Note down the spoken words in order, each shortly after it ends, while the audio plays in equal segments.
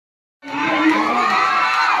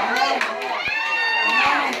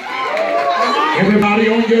Everybody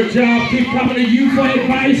on your job keep coming to you for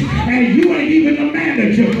advice, and you ain't even the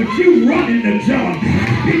manager, but you running the job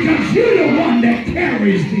because you're the one that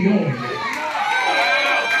carries the oil.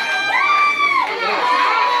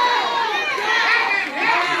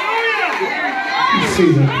 You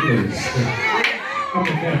see that place? I'm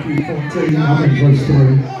in Matthew 14, I'm in verse 3.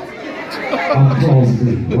 Clause B.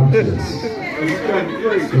 Watch this.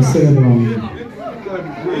 It said,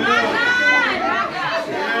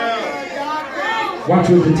 watch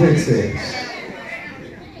what the text says.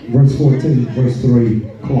 Verse 14, verse 3,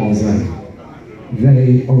 clause A.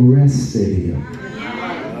 They arrested him.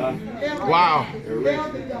 Wow.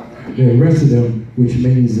 They arrested him, which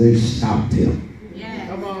means they stopped him.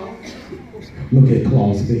 Look at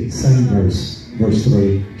clause B, same verse, verse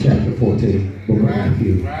 3, chapter 14, book of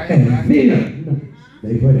Matthew. And then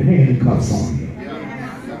they put handcuffs on him.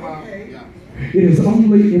 It is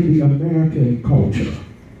only in the American culture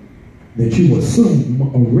that you assume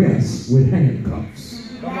arrest with handcuffs.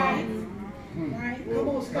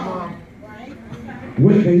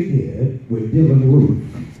 What they did with Dylan Roof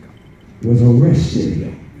was arrested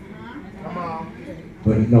him,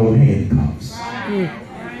 but no handcuffs.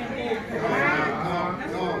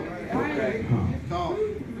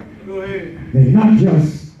 They not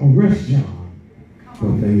just arrest John,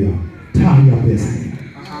 but they tie up his hand.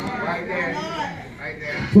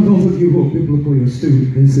 For those of you who are biblically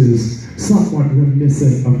astute, this is somewhat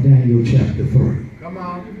reminiscent of Daniel chapter 3. Come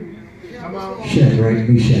on. Come on. Shadrach,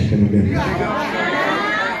 Meshach, and Abednego.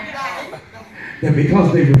 That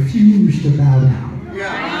because they refused to bow down,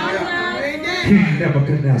 King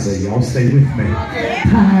Nebuchadnezzar, y'all stay with me,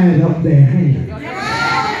 tied up their hands.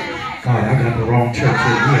 God, I got the wrong church in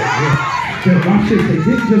here. Watch this, they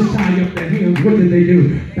didn't just tie up their hands. What did they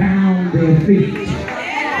do? Bound their feet.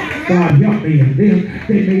 God help me. And then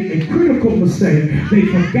they made a critical mistake. They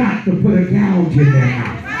forgot to put a gouge in their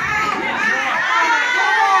mouth.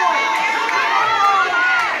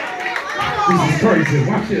 This is crazy.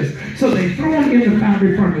 Watch this. So they throw them in the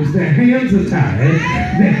fiery furnace. Their hands are tied.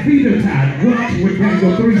 Their feet are tied. Watch what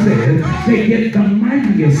Daniel 3 says. They get the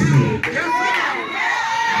mightiest men.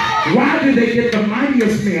 Why do they get the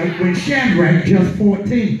mightiest men when Shadrach just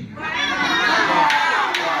 14?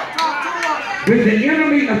 When the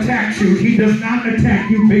enemy attacks you, he does not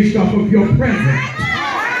attack you based off of your present.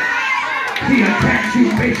 He attacks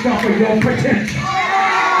you based off of your potential.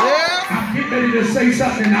 I'm getting ready to say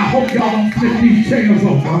something, and I hope y'all don't flip these chairs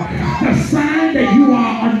over. The sign that you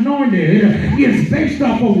are anointed is based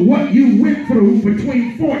off of what you went through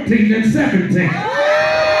between 14 and 17. God,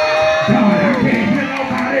 I can't hear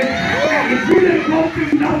nobody. If you didn't go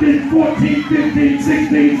through nothing 14, 15,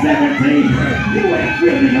 16, 17, you ain't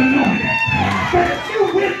really anointed. But if you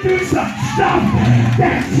went through some stuff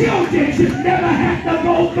that children should never have to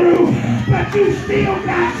go through, but you still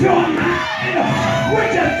got your mind,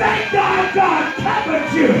 would you thank God God covered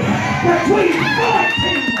you between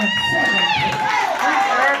 14 and 17?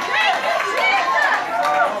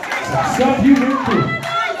 Some stuff you went through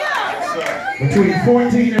between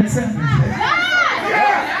 14 and 17.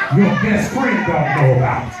 Your best friend don't know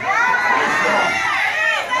about.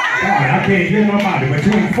 God, I can't hear nobody.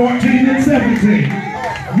 Between 14 and 17,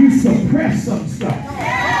 you suppress some stuff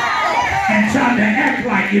and try to act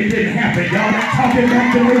like it didn't happen. Y'all ain't talking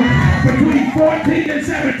back to me. Between 14 and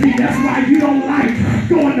 17, that's why you don't like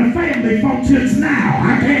going to family functions now.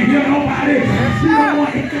 I can't hear nobody. You don't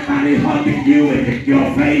want anybody hugging you in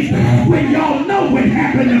your face when y'all know what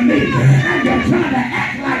happened to me. And you're trying to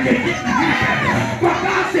act like it didn't happen. But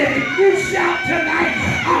God said, if you shout tonight,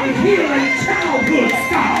 I'm healing childhood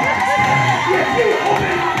scars. If you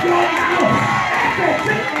open up your mouth,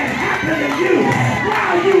 everything that happened to you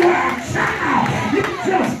while you were a child, you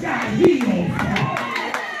just got healed from.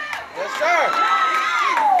 Yes, sir.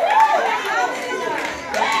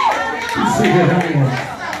 You see that?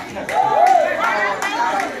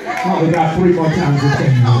 Oh, we got 3 more times to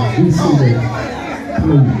take. You see that?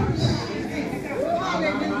 Please.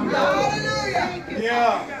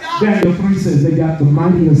 Daniel 3 says they got the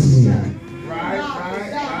mightiest men.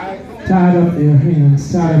 Tied up their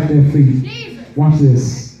hands, tied up their feet. Watch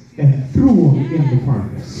this. And threw them in the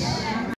furnace.